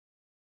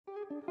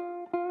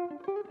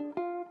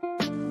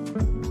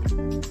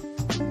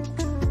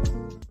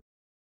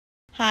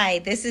Hi,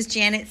 this is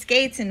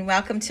janetkayeskates and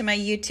welcome to my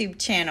YouTube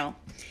channel.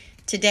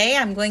 Today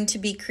I'm going to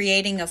be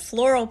creating a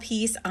floral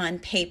piece on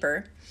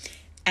paper,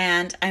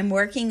 and I'm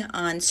working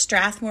on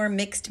Strathmore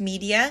mixed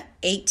media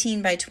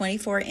 18 by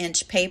 24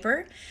 inch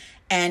paper,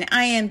 and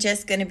I am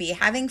just going to be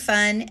having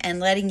fun and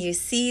letting you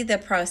see the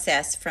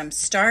process from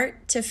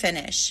start to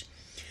finish.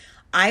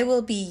 I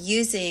will be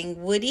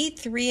using woody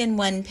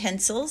 3-in-1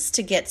 pencils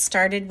to get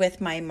started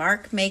with my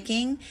mark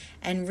making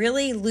and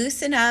really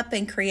loosen up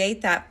and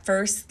create that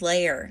first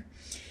layer.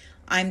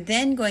 I'm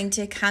then going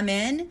to come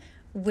in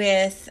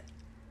with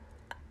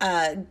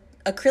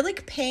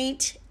acrylic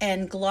paint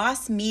and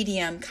gloss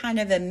medium, kind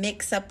of a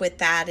mix up with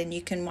that, and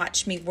you can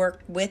watch me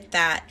work with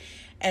that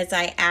as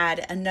I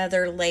add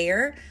another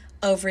layer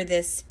over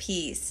this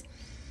piece.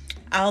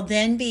 I'll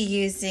then be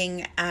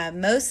using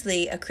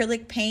mostly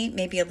acrylic paint,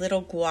 maybe a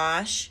little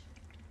gouache,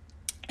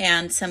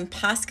 and some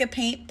Posca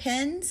paint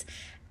pens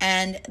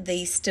and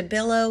the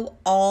Stabilo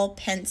all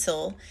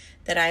pencil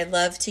that I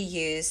love to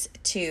use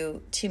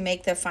to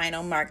make the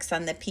final marks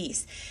on the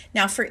piece.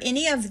 Now, for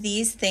any of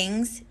these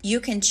things,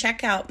 you can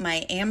check out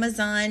my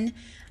Amazon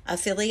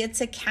affiliates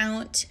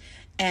account,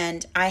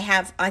 and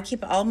I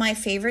keep all my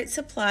favorite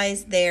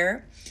supplies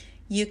there.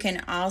 You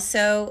can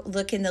also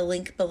look in the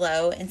link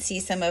below and see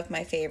some of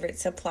my favorite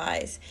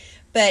supplies.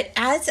 But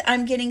as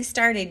I'm getting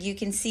started, you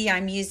can see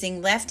I'm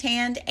using left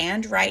hand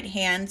and right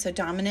hand, so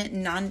dominant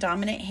and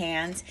non-dominant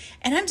hands,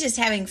 and I'm just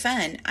having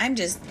fun. I'm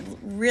just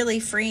really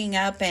freeing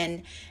up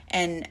and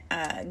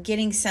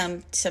getting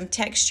some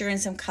texture and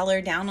some color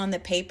down on the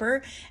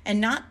paper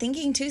and not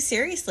thinking too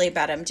seriously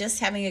about it. I'm just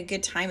having a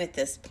good time at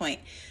this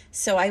point.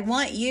 So I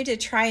want you to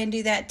try and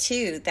do that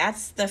too.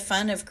 That's the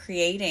fun of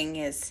creating,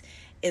 is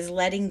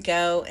letting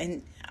go.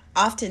 And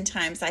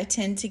oftentimes I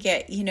tend to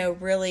get,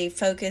 really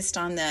focused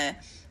on the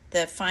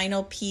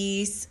final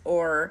piece,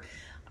 or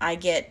I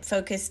get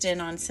focused in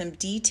on some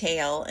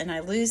detail and I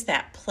lose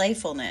that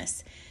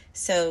playfulness.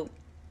 So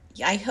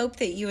I hope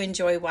that you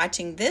enjoy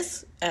watching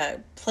this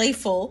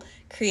playful,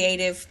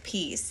 creative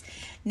piece.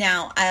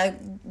 Now,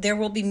 there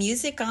will be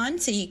music on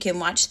so you can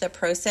watch the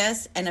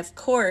process, and of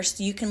course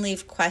you can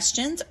leave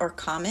questions or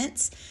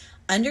comments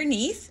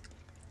underneath,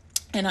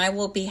 and I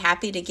will be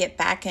happy to get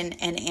back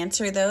and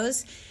answer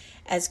those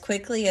as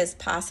quickly as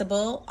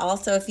possible.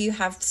 Also, if you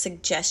have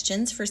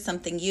suggestions for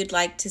something you'd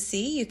like to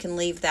see, you can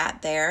leave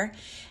that there.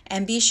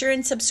 And be sure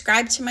and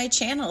subscribe to my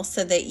channel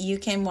so that you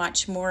can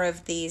watch more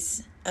of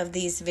these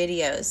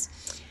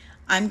videos.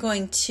 I'm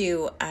going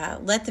to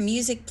let the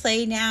music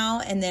play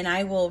now, and then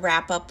I will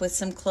wrap up with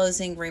some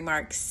closing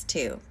remarks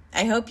too.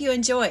 I hope you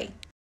enjoy.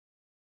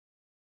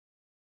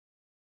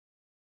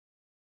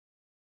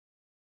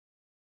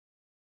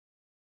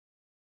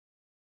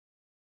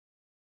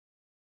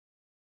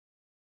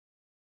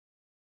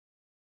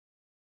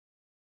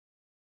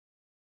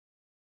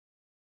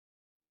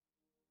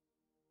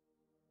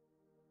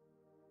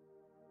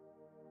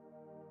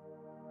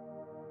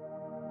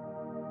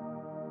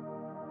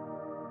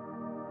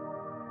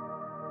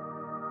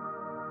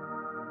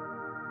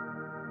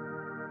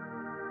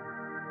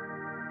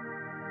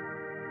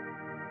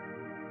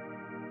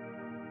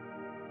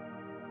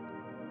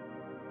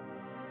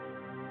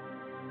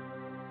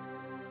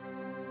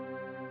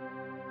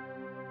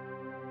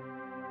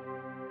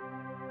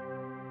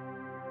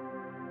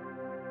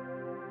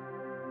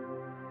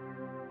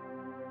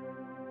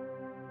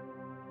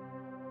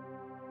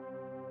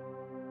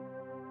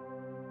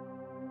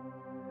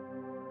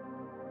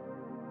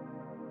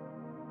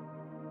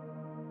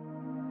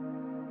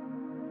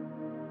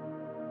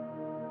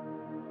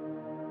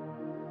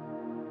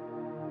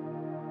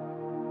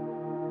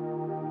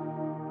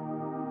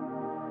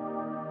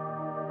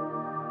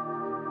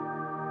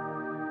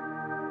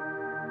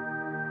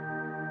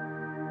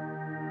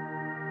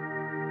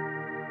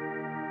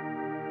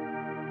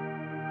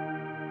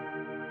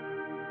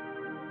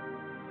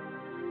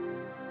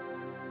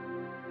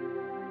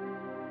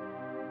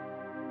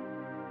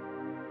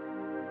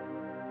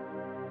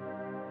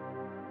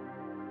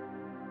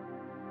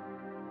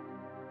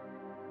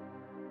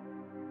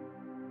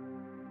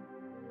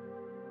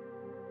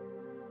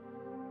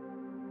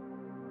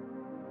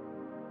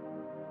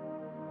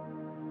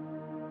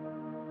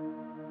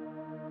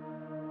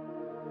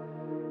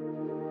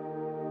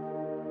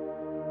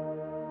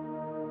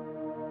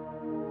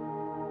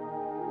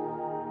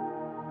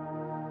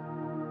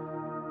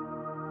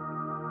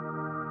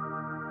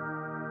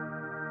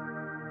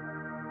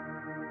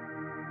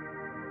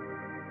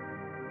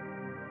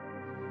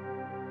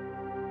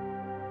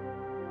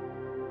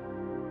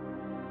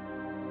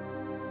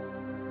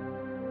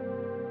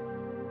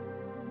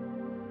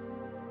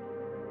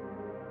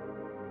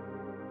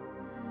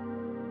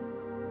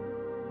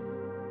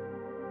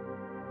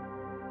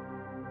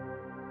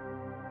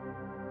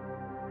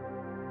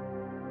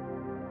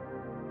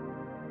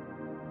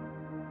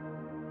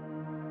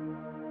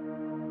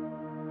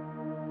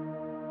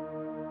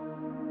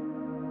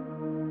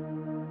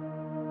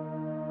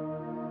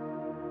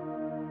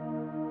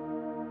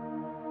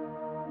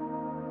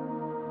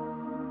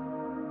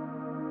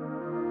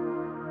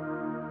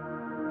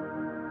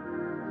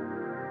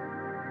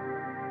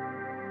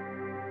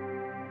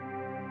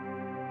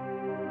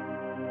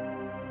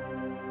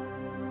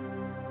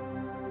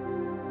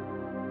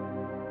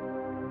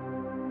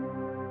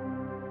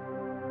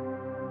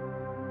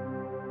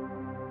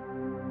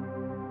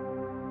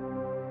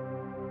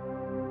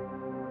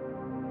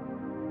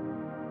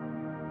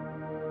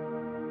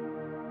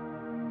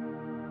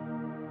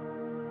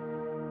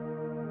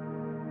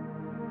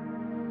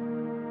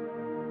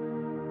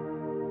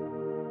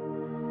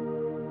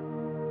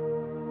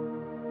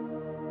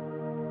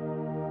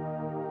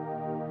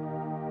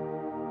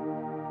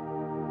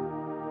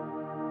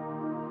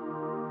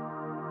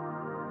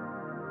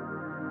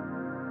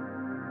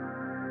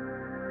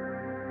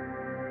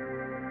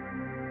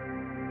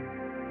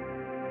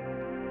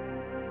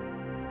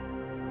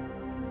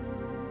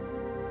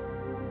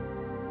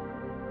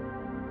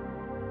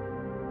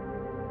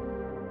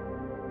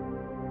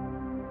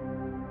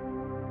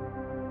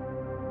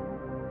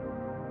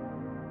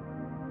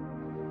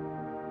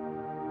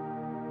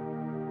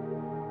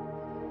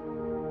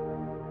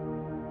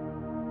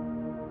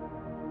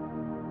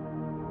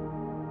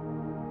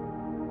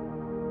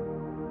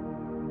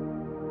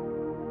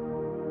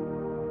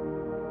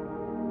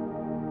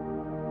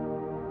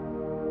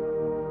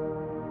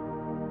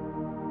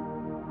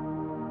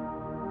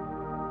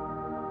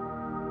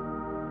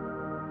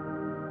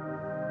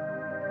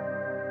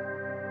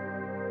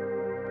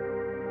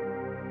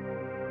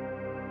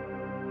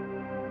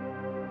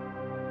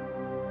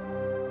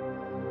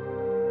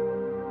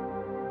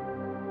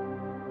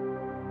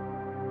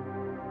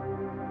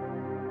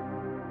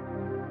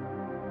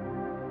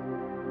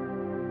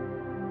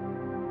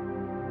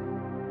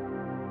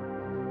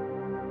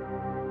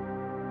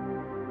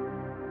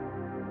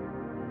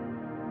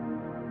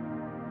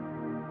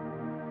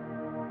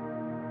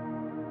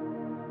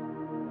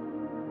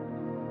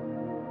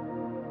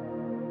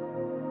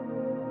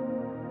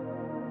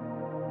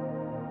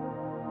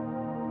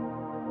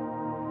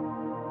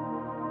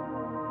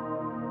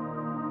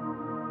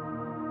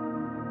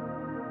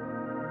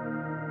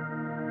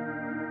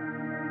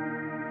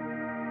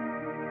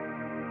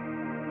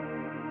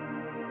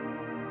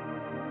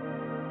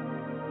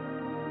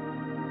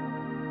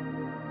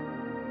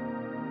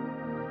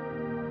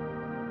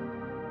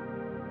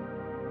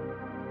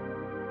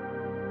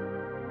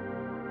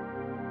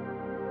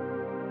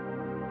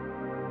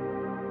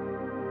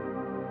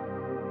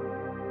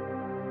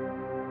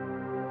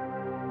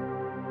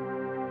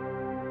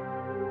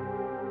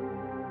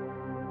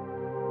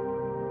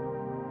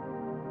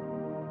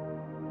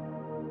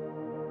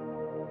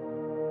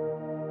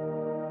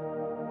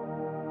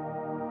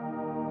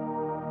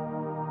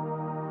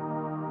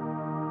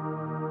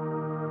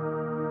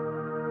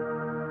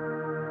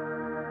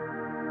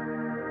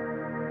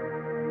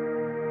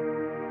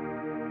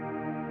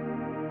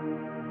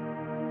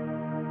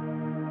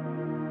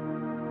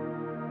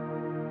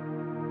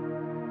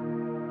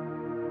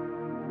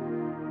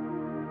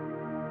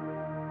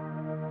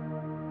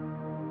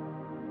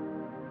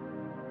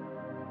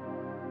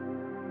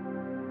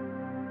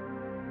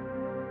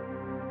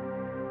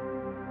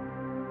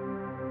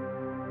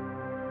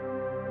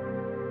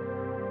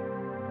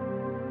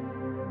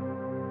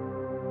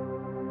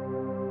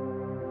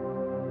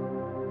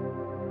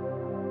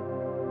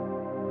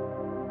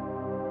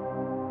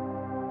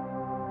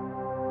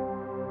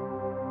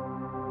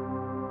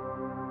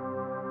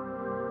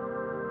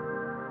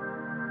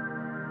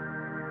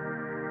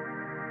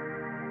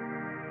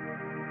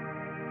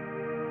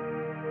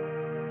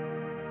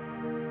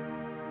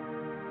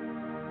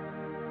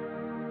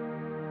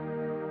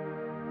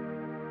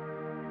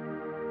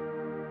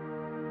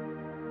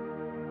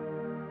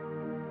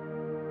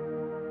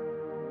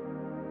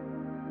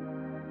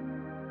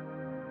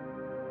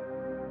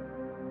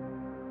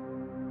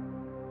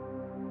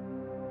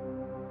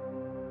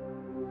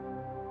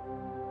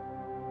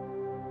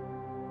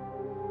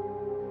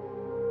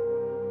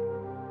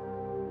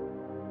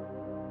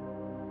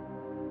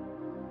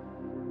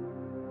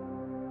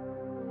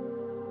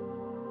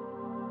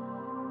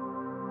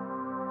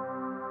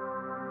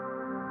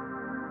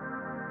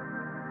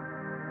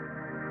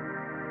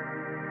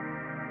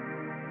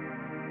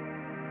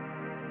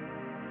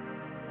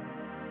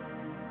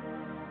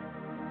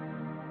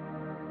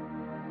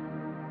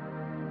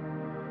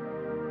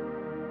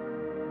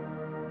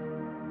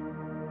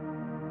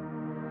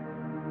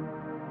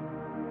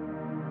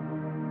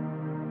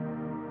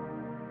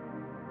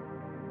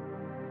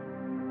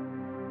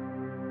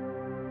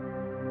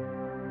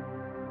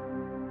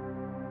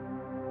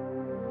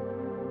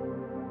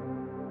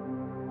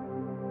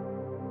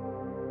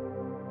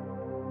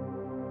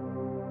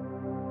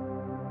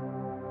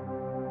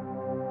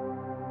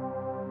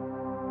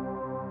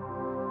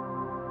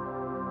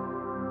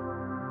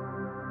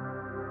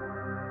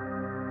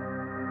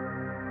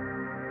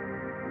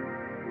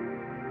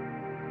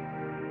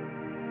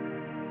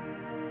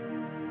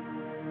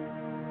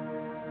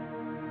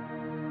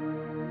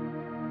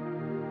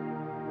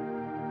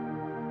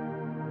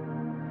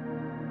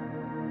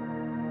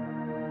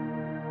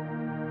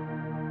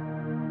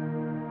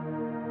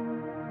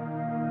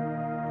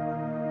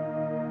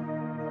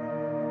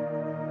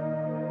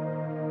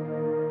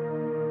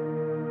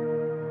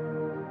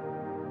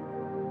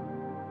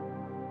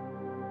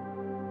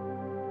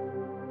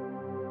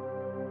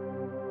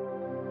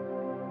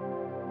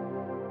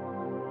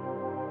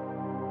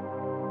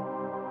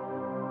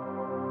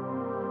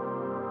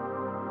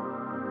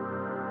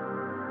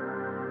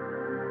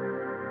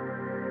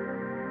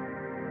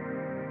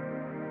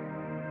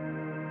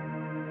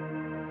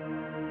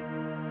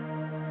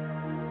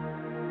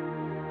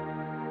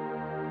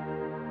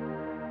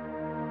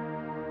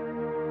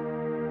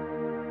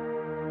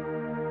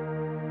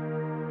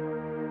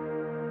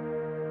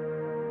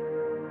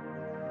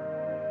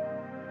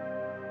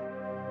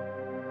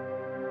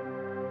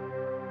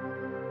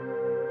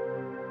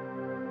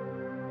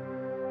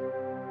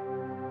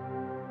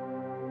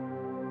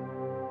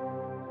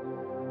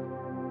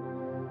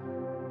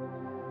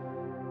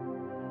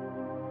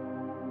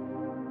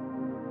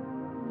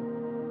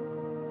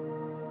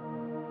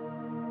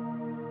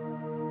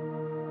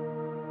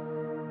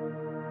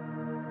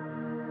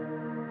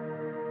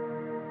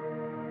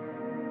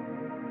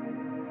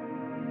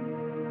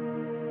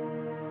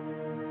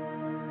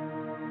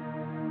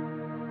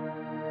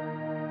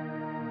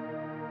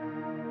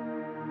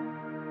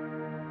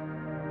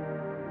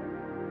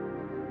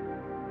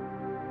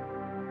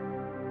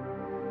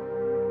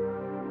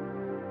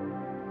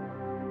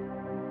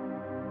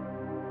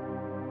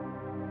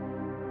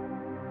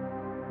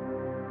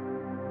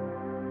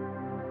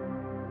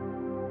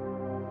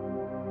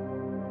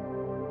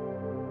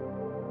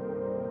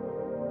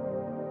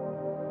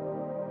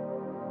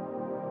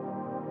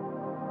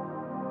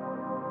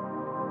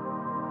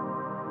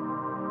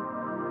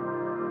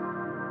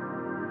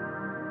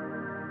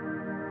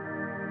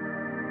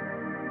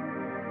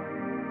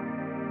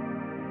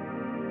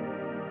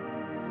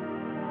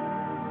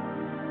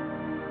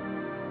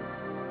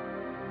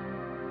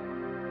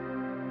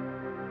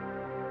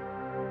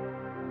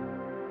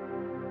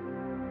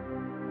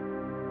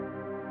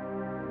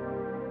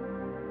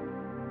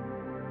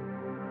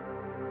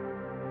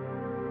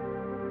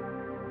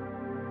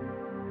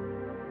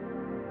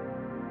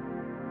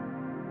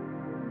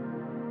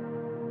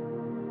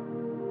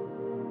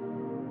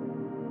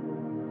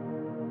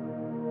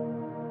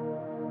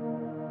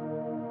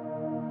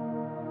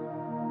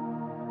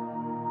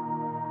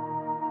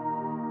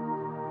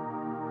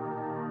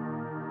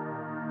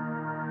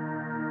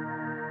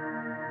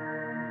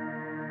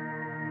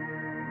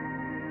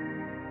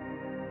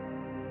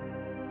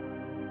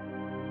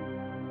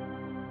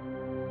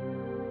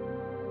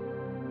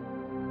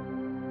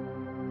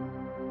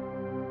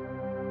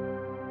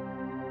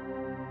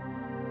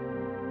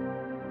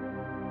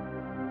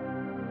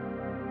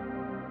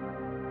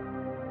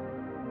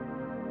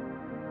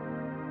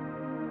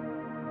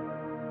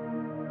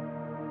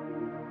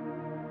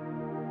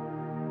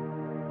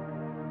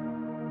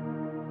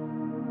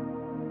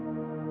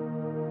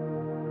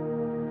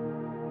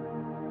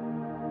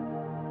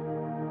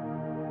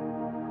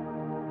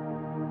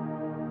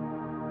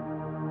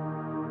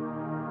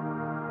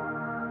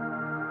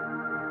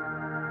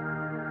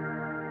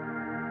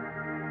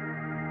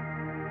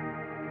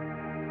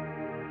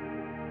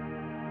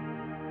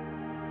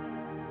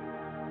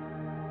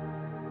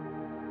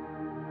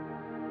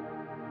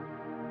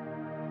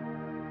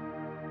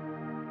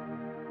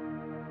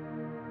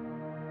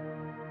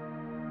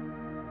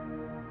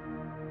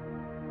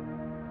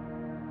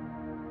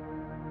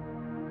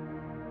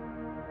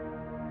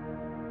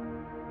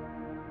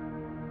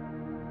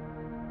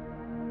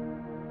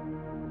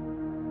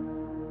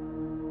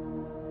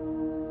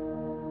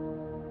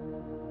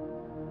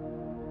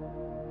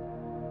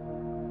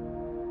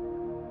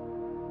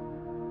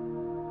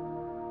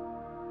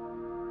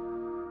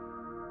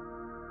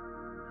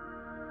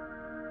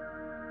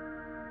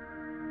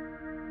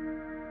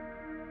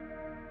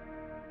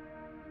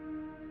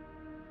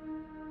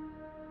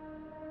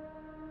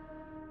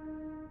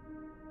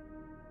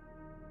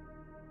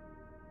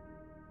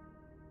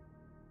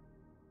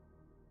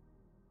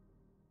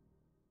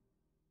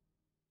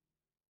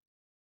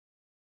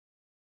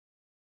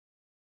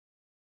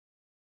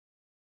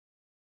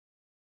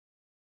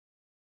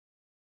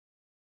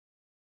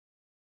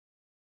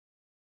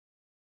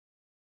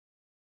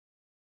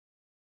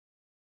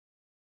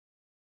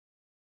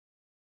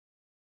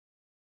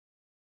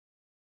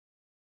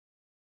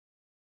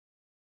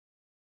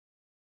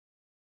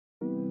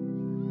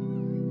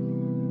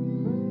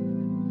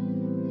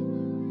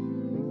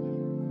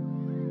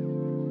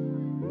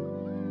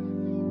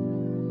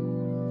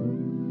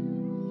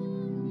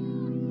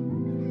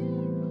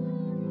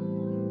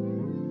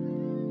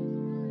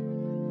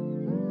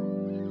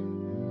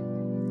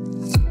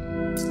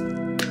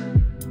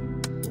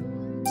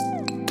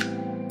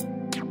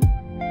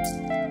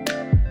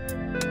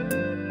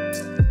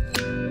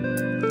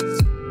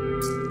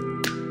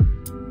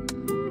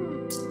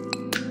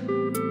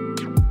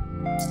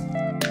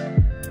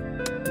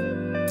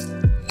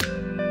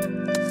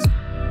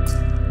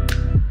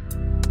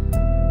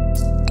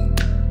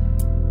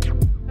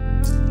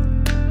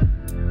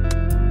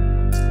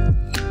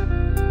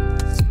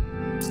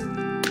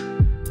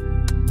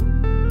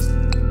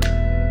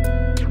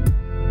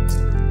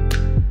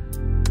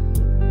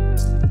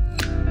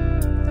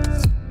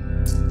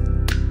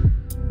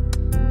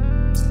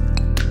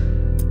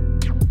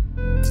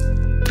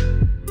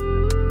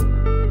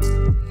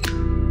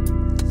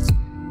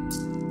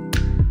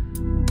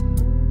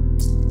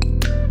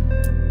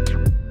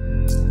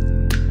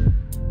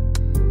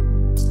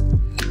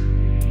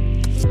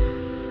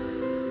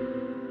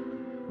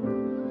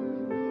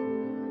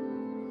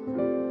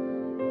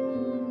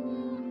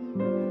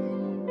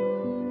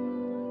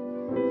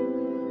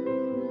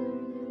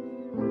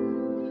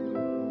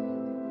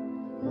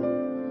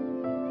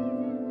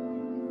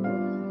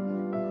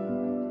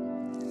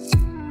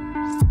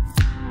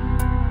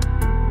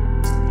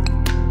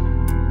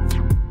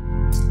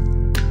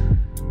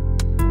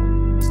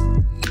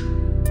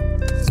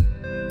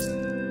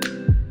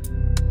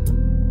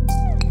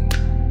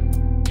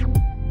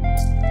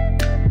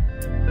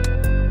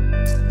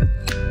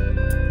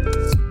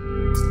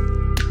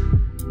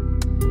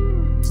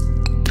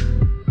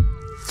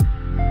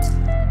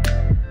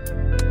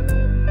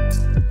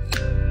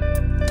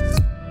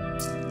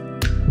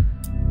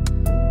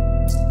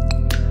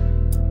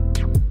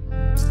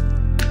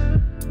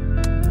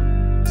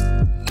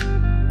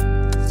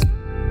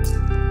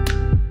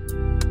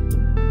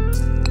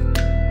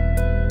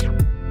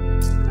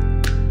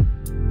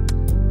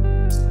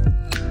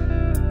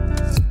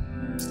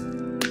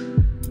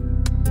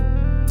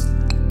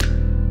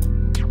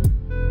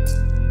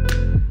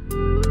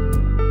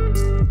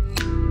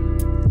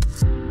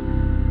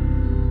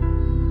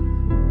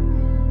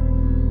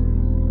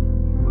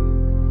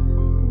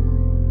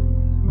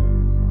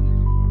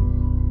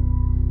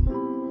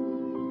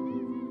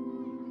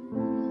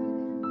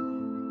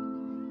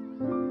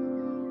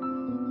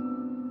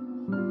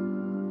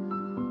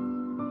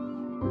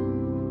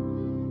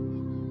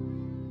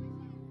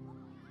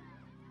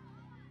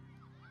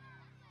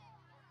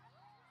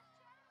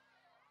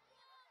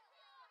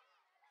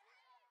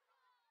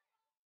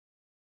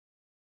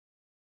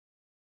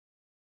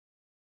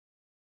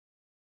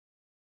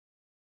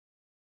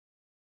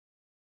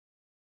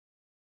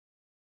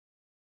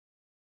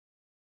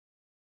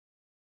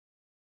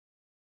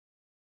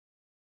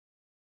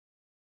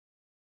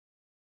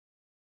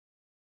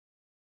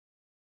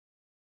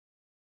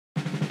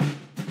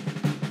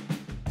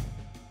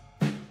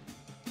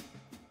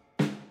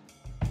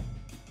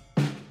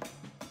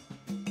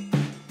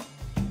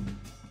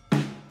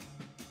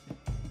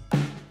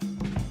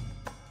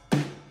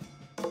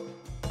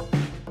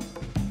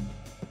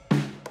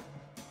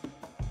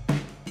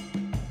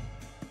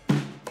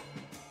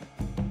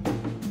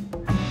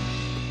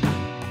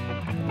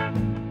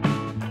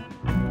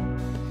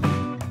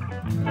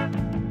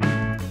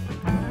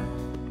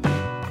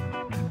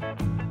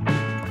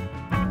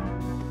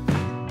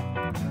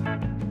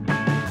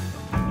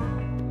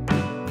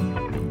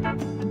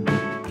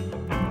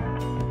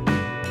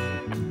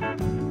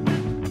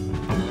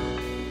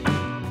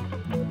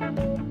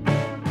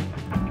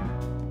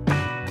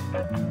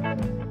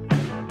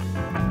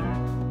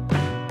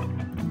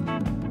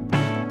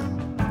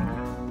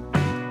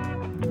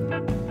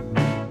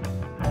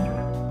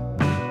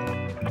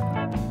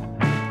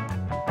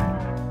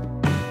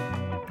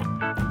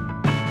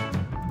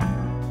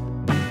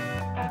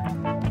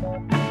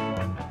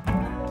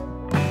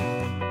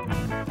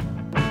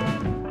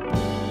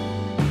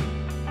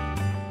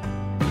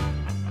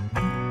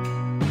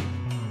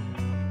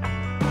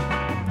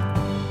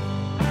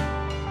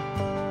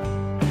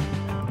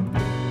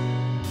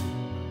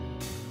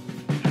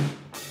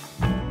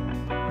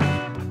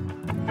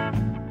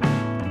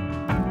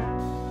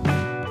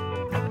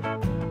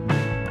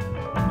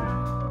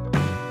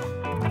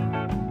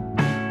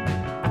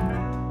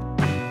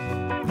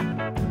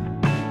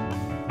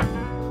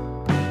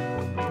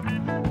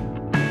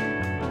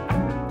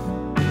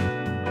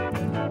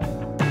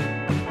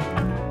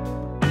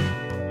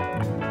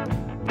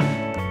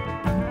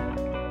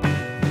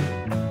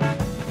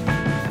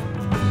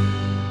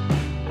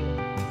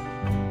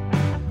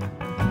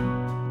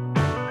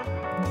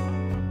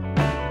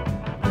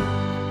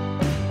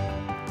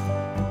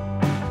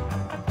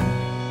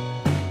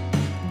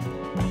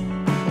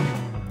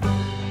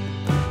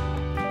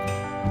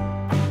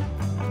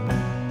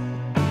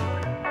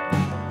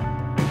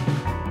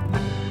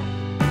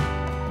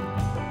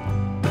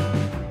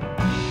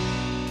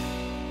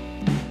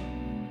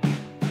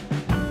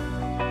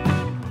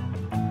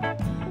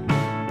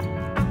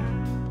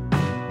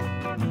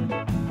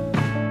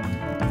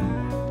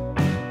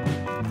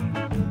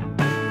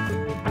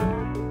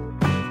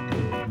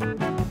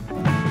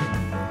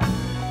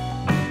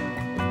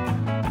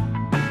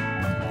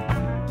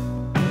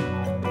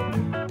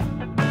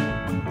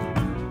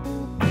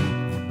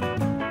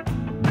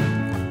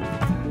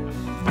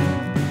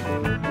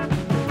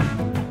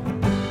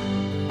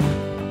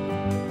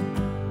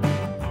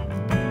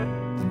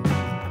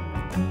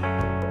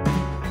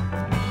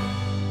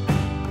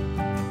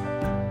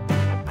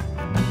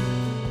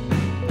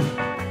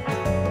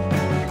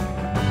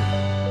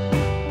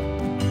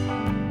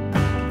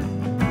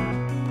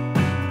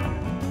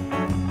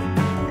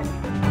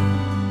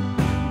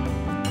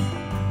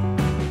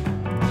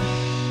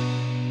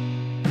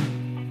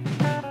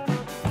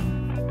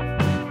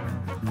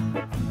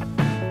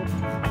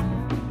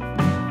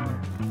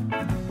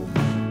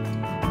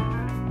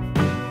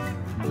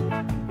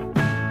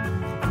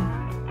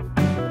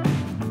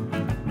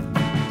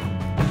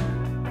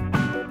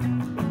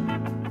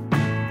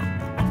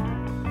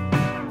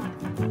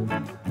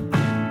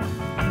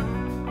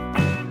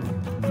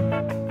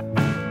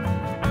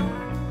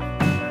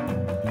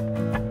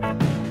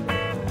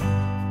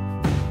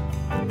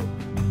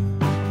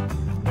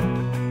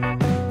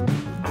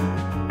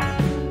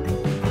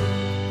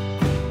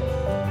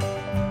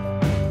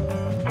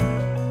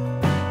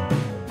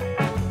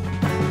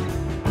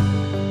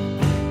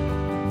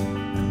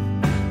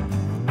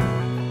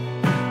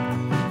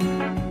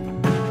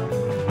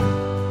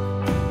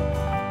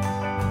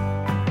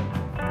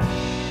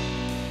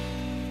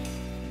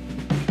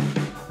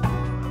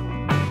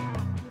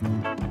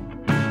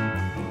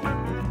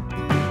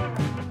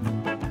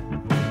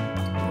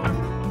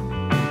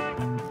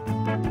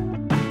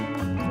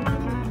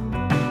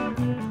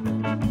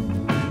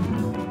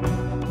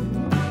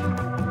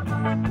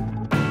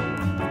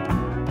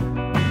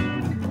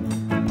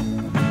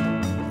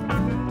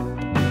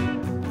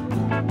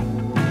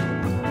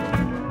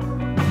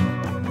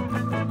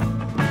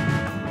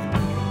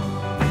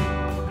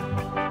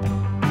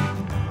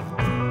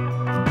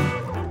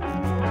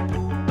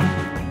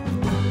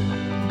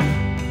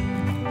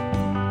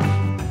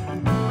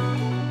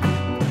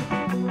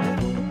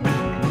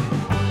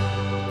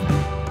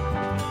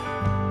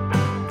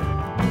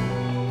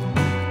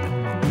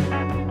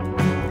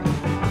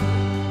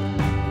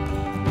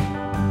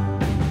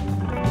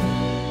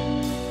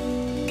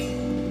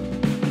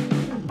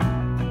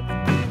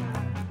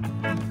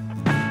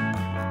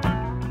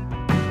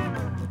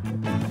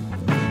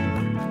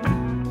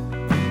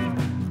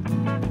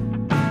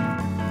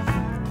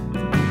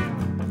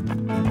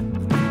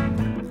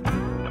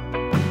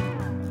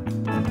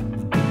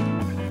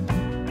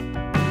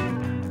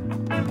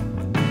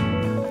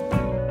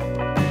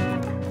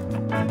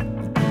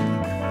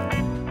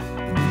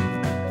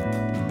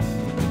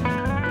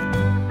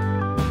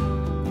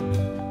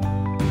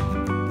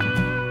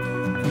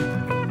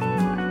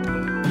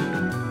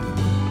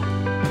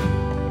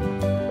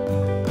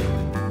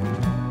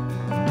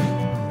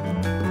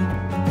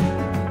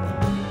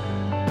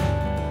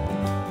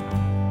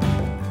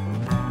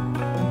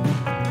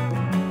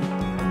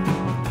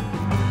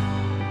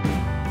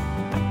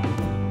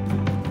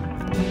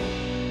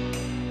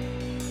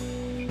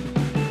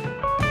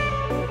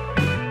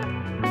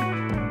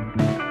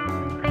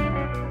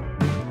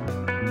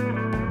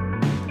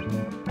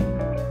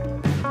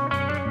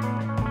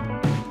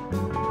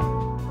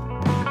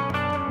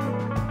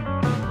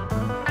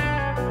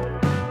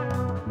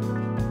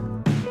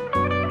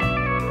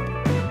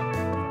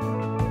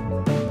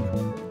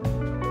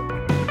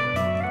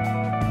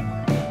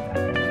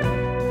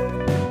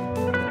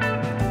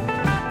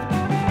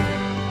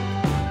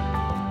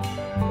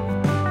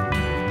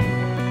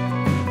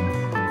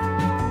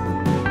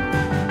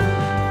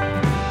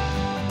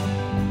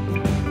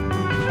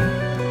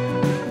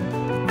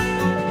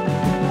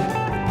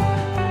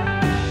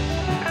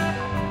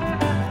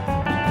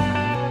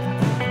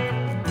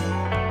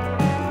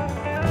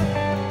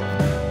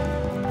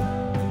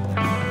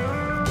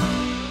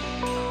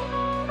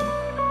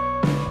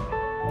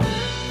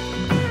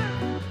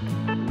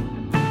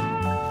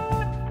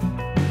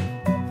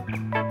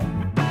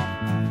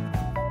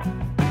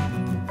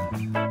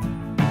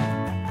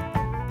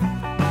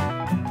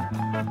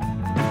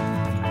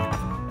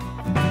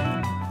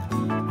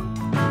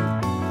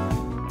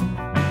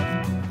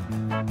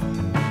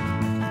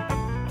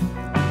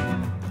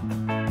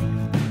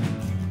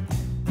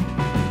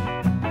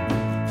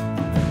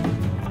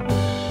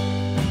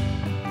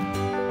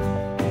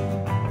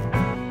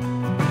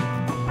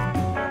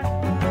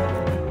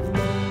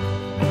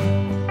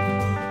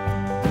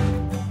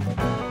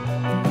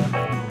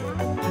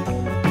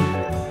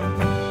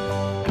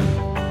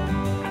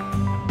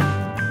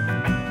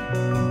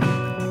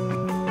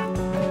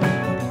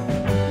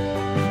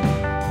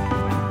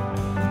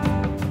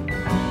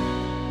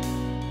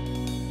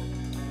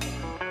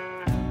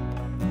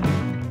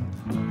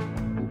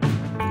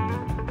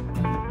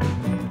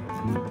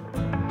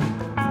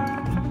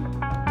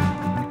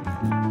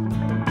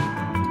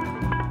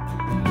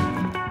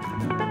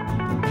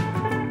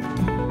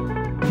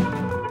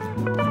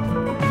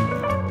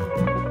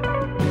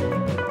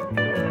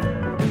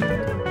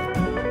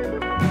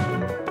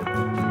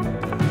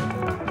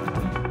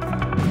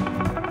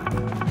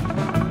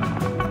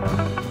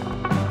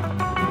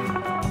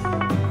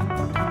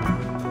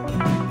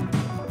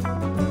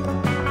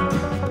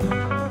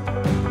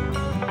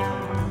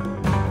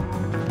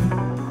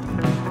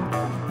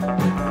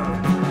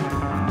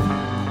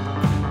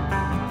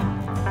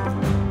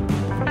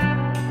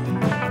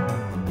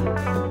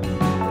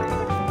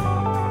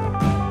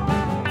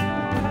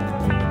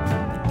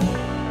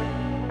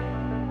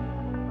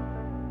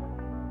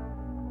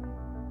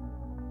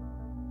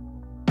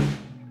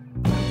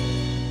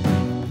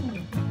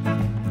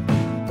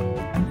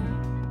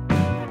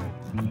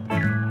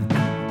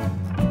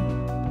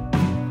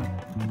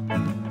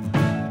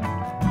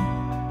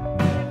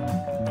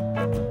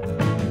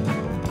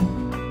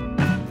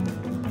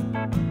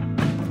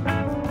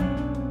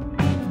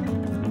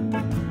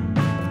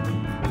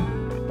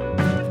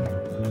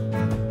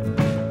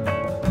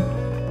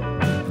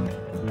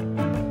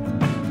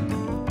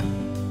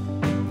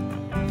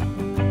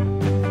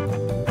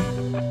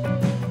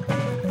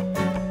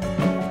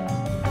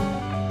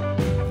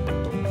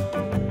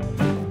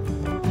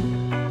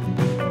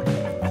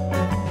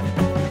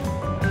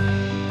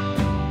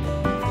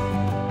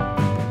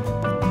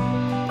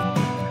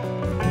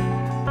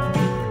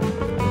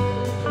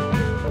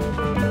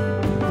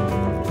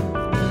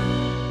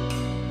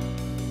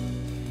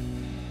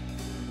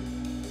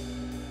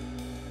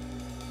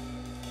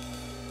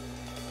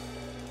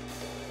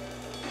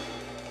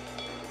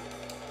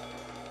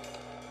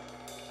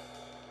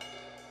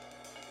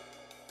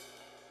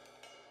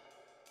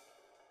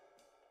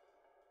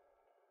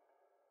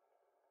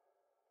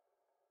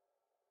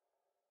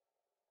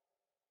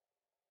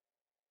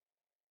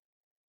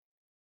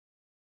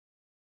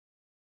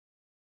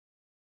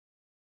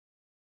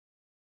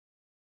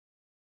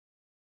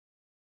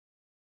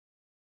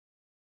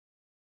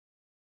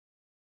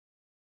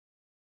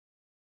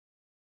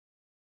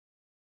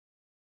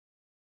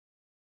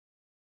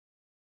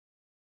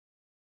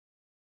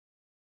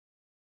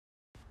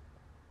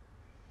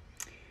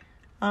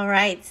 All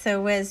right,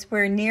 so as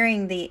we're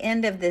nearing the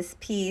end of this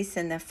piece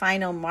and the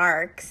final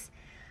marks,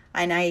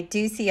 and I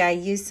do see I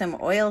used some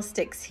oil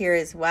sticks here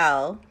as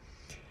well,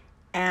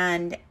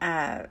 and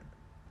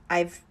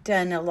I've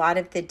done a lot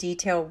of the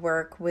detail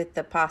work with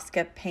the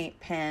Posca paint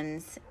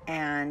pens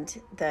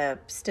and the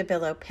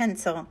Stabilo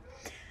pencil.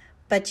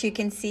 But you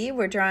can see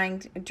we're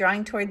drawing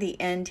toward the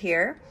end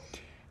here.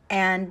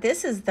 And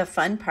this is the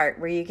fun part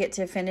where you get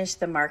to finish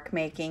the mark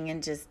making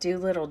and just do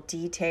little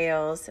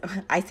details.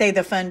 I say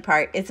the fun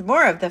part, it's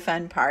more of the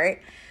fun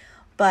part,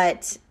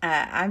 but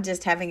I'm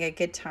just having a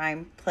good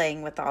time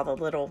playing with all the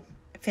little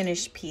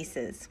finished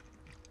pieces.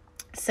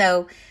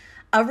 So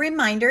a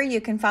reminder,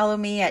 you can follow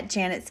me at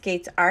Janet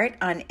Skates Art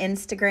on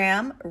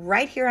Instagram,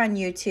 right here on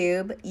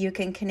YouTube. You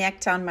can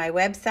connect on my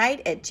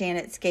website at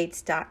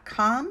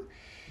janetskates.com.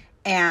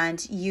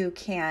 And you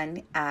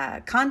can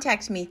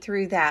contact me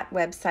through that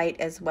website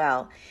as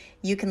well.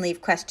 You can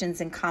leave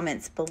questions and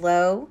comments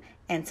below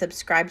and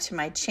subscribe to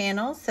my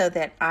channel so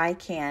that I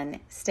can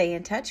stay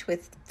in touch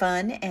with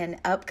fun and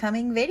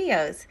upcoming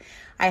videos.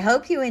 I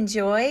hope you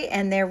enjoy,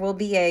 and there will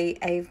be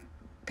a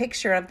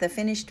picture of the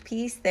finished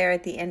piece there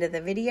at the end of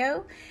the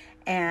video,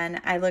 and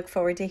I look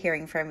forward to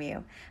hearing from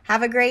you.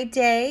 Have a great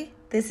day.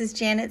 This is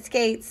Janet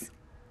Skates.